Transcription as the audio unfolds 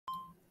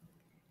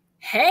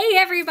Hey,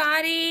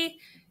 everybody.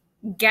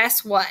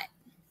 Guess what?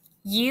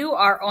 You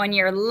are on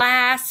your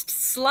last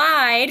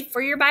slide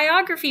for your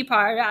biography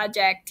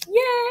project.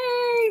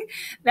 Yay!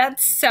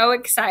 That's so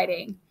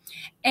exciting.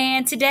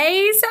 And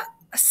today's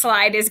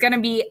slide is going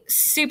to be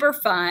super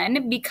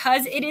fun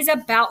because it is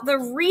about the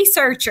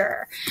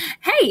researcher.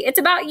 Hey, it's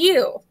about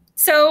you.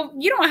 So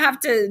you don't have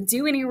to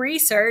do any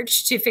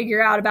research to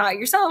figure out about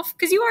yourself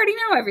because you already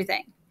know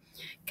everything.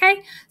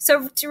 Okay,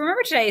 so to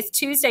remember today is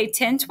Tuesday,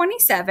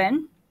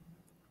 10/27.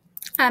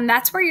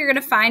 That's where you're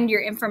going to find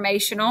your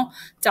informational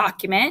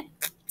document.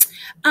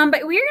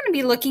 But we're going to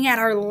be looking at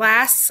our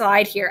last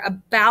slide here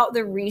about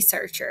the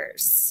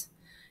researchers.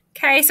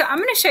 Okay, so I'm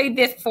going to show you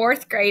the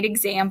fourth grade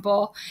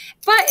example,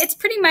 but it's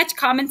pretty much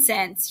common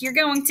sense. You're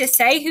going to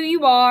say who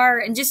you are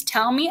and just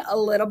tell me a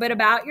little bit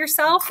about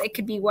yourself. It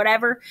could be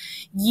whatever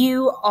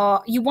you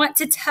want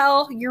to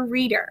tell your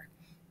reader.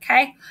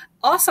 Okay.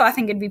 Also, I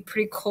think it'd be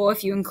pretty cool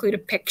if you include a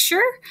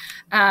picture.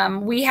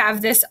 We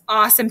have this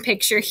awesome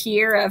picture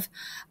here of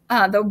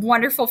the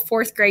wonderful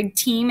fourth grade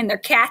team in their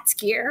Cats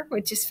gear,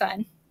 which is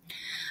fun.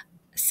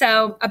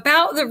 So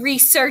about the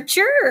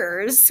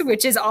researchers,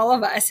 which is all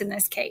of us in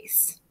this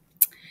case.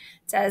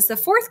 It says the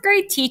fourth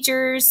grade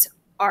teachers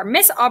are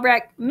Miss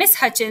Albrecht, Miss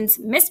Hutchins,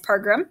 Miss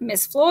Pergram,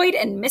 Miss Floyd,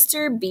 and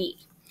Mr.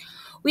 B.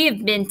 We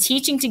have been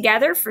teaching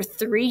together for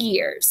 3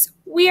 years.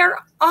 We are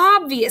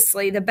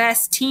obviously the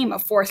best team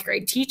of fourth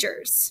grade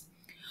teachers.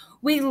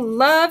 We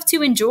love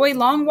to enjoy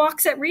long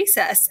walks at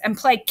recess and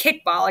play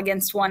kickball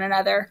against one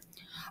another.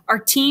 Our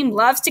team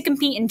loves to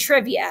compete in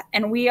trivia,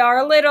 and we are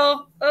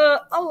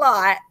a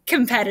lot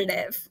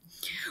competitive.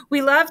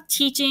 We love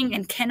teaching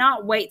and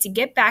cannot wait to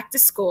get back to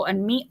school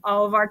and meet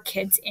all of our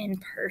kids in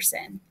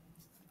person.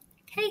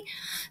 Okay,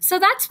 so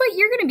that's what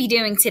you're going to be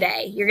doing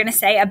today. You're going to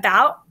say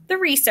about the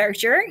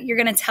researcher. You're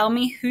going to tell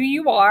me who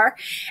you are,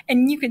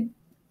 and you could,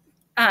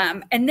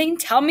 and then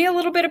tell me a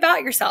little bit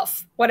about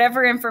yourself,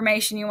 whatever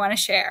information you want to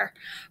share.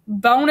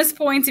 Bonus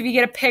points if you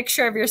get a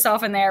picture of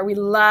yourself in there. We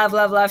love,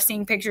 love, love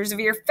seeing pictures of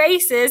your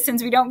faces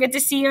since we don't get to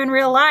see you in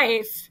real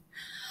life.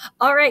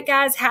 All right,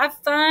 guys, have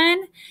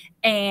fun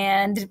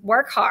and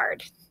work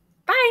hard.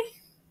 Bye.